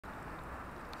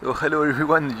So hello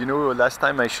everyone. You know, last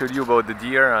time I showed you about the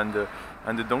deer and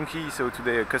the donkey. So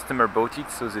today a customer bought it,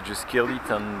 so they just killed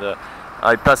it, and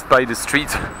I passed by the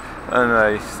street,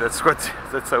 and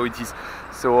that's how it is.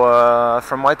 So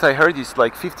from what I heard, it's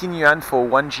like 15 yuan for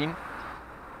one jin,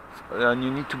 and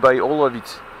you need to buy all of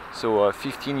it. So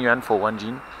 15 yuan for one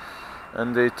jin,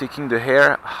 and they're taking the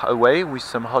hair away with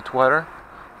some hot water,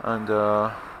 and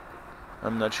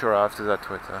I'm not sure after that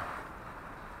what.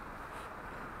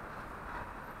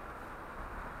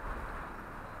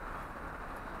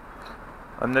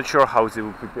 I'm not sure how they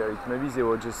will prepare it. Maybe they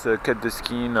will just cut the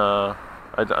skin.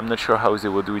 I'm not sure how they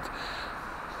will do it.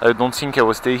 I don't think I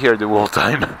will stay here the whole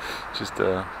time. Just.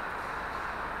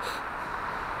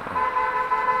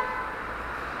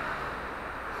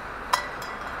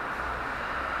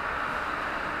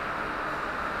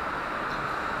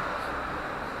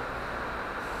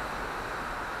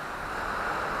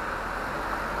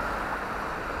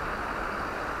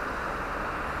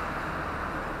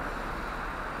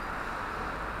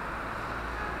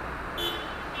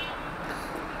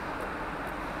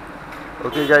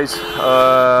 Okay guys,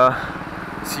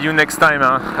 see you next time.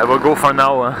 I will go for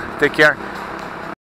now. Take care.